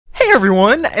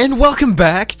everyone, and welcome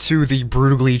back to the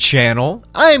Broogli channel.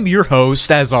 I'm your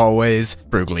host, as always,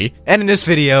 Broogli, and in this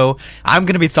video, I'm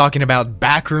going to be talking about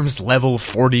Backrooms level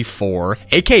 44,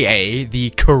 aka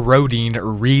the corroding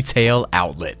retail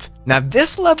outlet. Now,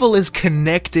 this level is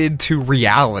connected to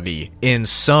reality in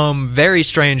some very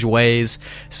strange ways,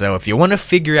 so if you want to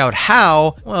figure out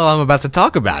how, well, I'm about to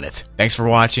talk about it. Thanks for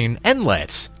watching, and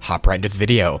let's hop right into the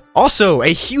video. Also, a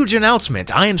huge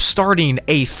announcement. I am starting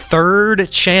a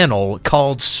third channel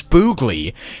called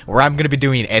Spoogli, where I'm going to be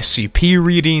doing SCP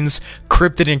readings,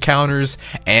 cryptid encounters,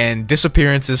 and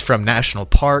disappearances from national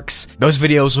parks. Those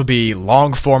videos will be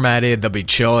long formatted, they'll be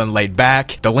chill and laid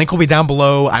back. The link will be down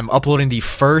below. I'm uploading the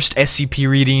first SCP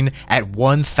reading at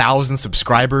 1,000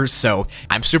 subscribers, so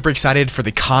I'm super excited for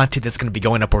the content that's going to be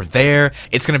going up over there.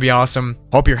 It's going to be awesome.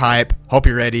 Hope you're hype, hope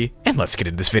you're ready, and let's get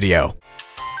into this video.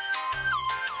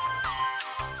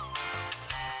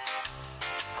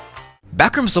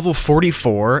 Backrooms level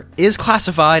 44 is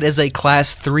classified as a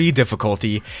class 3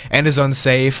 difficulty and is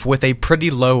unsafe with a pretty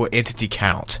low entity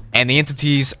count. And the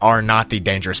entities are not the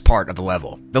dangerous part of the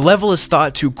level. The level is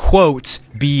thought to, quote,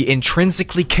 be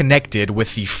intrinsically connected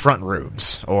with the front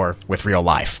rooms, or with real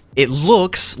life. It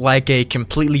looks like a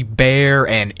completely bare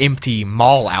and empty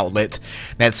mall outlet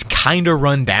that's kinda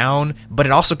run down, but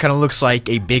it also kinda looks like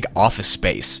a big office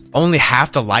space. Only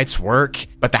half the lights work,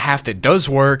 but the half that does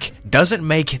work doesn't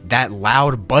make that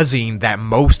loud buzzing that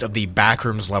most of the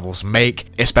Backrooms levels make,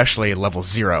 especially level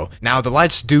 0. Now, the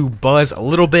lights do buzz a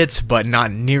little bit, but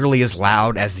not nearly as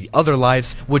loud as the other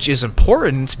lights, which is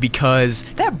important because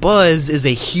that buzz is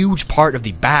a huge part of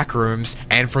the Backrooms,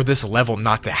 and for this level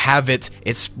not to have it,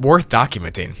 it's worth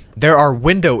documenting. There are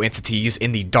window entities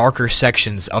in the darker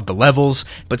sections of the levels,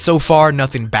 but so far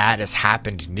nothing bad has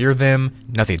happened near them,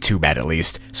 nothing too bad at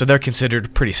least, so they're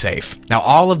considered pretty safe. Now,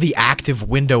 all of the active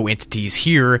window entities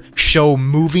here show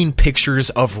moving pictures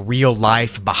of real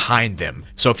life behind them,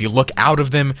 so if you look out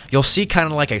of them, you'll see kind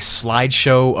of like a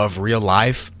slideshow of real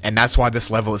life, and that's why this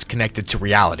level is connected to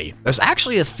reality. There's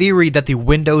actually a theory that the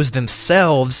windows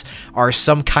themselves are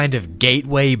some kind of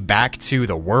gateway back to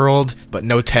the world, but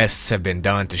no tests have been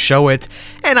done to show it,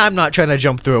 and I'm not trying to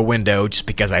jump through a window just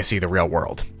because I see the real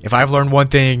world. If I've learned one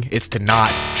thing, it's to not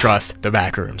trust the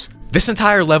Backrooms. This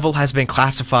entire level has been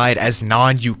classified as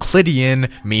non-Euclidean,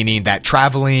 meaning that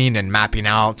traveling and mapping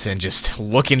out and just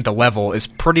looking at the level is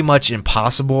pretty much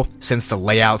impossible since the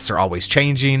layouts are always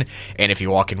changing, and if you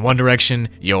walk in one direction,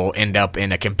 you'll end up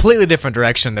in a completely different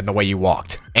direction than the way you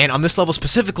walked. And on this level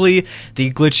specifically,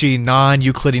 the glitchy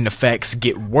non-Euclidean effects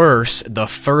get worse the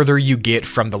further you get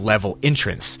from the level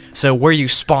entrance. So where you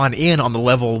spawn in on the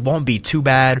level won't be too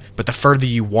bad, but the further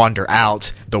you wander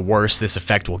out, the worse this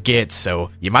effect will get, so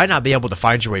you might not be able to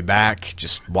find your way back.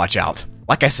 Just watch out.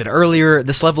 Like I said earlier,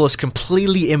 this level is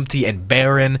completely empty and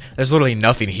barren. There's literally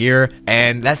nothing here,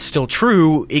 and that's still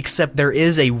true, except there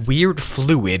is a weird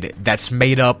fluid that's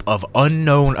made up of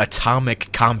unknown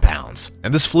atomic compounds.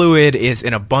 And this fluid is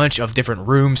in a bunch of different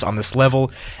rooms on this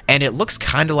level, and it looks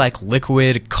kind of like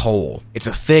liquid coal. It's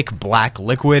a thick black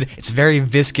liquid, it's very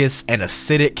viscous and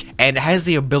acidic, and it has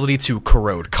the ability to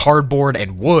corrode cardboard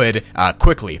and wood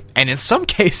quickly. And in some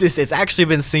cases, it's actually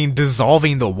been seen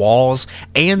dissolving the walls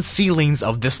and ceilings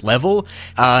of this level.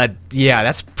 Yeah,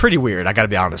 that's pretty weird, I gotta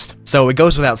be honest. So it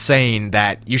goes without saying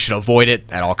that you should avoid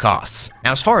it at all costs.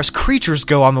 Now, as far as creatures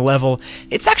go on the level,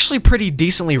 it's actually pretty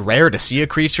decently rare to see a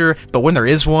creature, but when there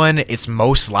is one, it's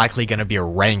most likely gonna be a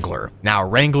wrangler. Now,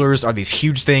 wranglers are these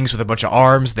huge things with a bunch of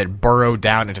arms that burrow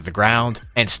down into the ground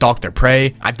and stalk their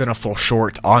prey. I've done a full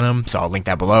short on them, so I'll link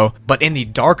that below. But in the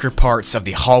darker parts of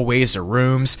the hallways or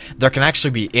rooms, there can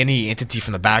actually be any entity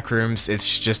from the Backrooms.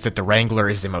 It's just that the wrangler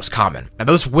is the most common. Now,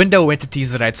 those window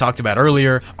entities that I talked about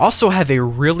earlier also have a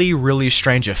really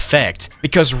strange effect,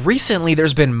 because recently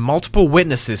there's been multiple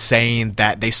witnesses saying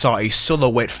that they saw a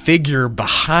silhouette figure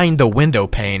behind the window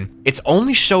pane. It's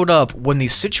only showed up when the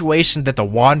situation that the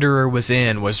wanderer was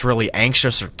in was really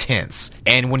anxious or tense,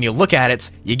 and when you look at it,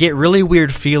 you get really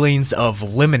weird feelings of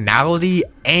liminality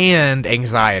and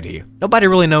anxiety. Nobody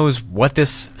really knows what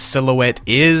this silhouette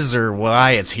is or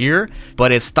why it's here,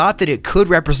 but it's thought that it could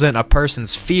represent a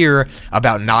person's fear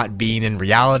about not being in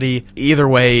reality. Either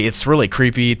way, it's really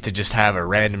creepy to just have a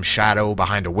random shadow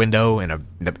behind a window in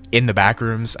the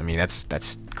Backrooms. I mean,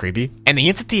 that's creepy. And the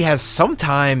entity has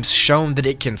sometimes shown that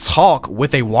it can talk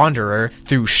with a wanderer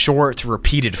through short,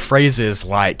 repeated phrases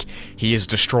like, "He is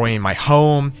destroying my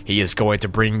home," "He is going to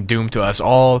bring doom to us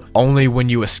all," "Only when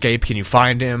you escape can you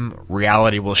find him,"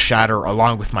 "Reality will shatter ladder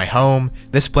along with my home.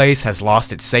 This place has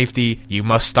lost its safety. You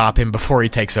must stop him before he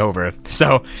takes over.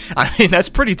 So, I mean, that's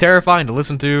pretty terrifying to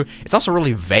listen to. It's also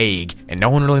really vague, and no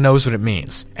one really knows what it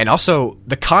means. And also,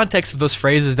 the context of those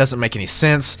phrases doesn't make any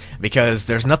sense, because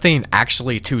there's nothing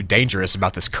actually too dangerous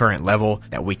about this current level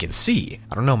that we can see.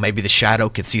 I don't know, maybe the shadow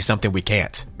can see something we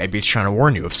can't. Maybe it's trying to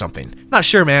warn you of something. Not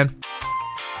sure, man.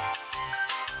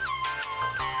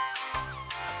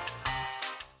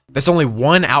 There's only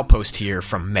one outpost here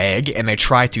from Meg, and they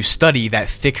try to study that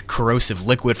thick corrosive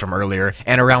liquid from earlier,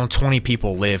 and around 20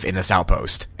 people live in this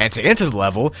outpost. And to enter the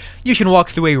level, you can walk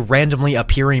through a randomly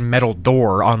appearing metal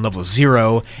door on level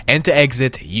 0, and to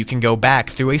exit, you can go back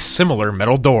through a similar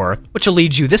metal door, which will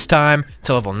lead you this time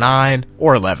to level 9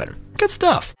 or 11. Good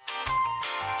stuff.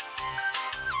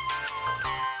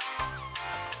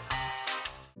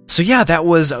 So yeah, that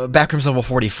was Backrooms level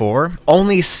 44.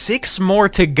 Only 6 more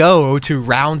to go to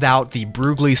round out the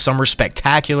Broogli Summer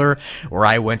Spectacular, where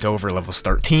I went over levels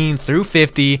 13 through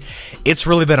 50. It's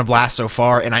really been a blast so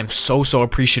far, and I'm so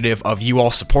appreciative of you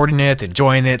all supporting it,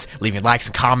 enjoying it, leaving likes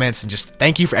and comments, and just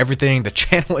thank you for everything. The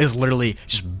channel is literally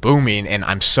just booming, and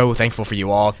I'm so thankful for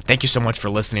you all. Thank you so much for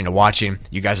listening and watching.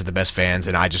 You guys are the best fans,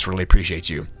 and I just really appreciate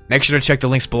you. Make sure to check the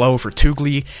links below for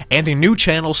Toogly and the new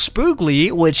channel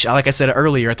Spoogly, which, like I said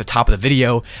earlier at the top of the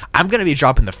video, I'm going to be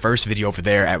dropping the first video over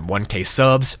there at 1K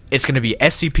subs. It's going to be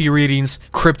SCP readings,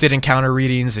 cryptid encounter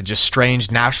readings, and just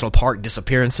strange national park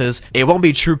disappearances. It won't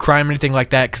be true crime or anything like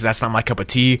that, because that's not my cup of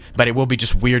tea, but it will be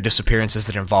just weird disappearances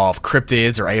that involve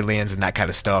cryptids or aliens and that kind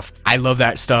of stuff. I love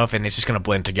that stuff, and it's just going to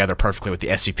blend together perfectly with the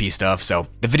SCP stuff. So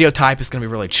the video type is going to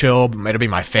be really chill. It'll be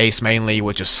my face mainly,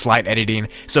 with just slight editing.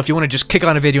 So if you want to just kick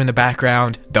on a video in the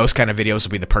background, those kind of videos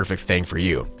will be the perfect thing for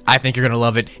you. I think you're gonna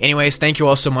love it. Anyways, thank you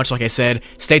all so much. Like I said,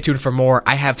 stay tuned for more.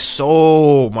 I have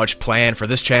so much planned for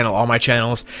this channel, all my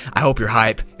channels. I hope you're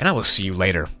hype, and I will see you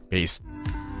later. Peace.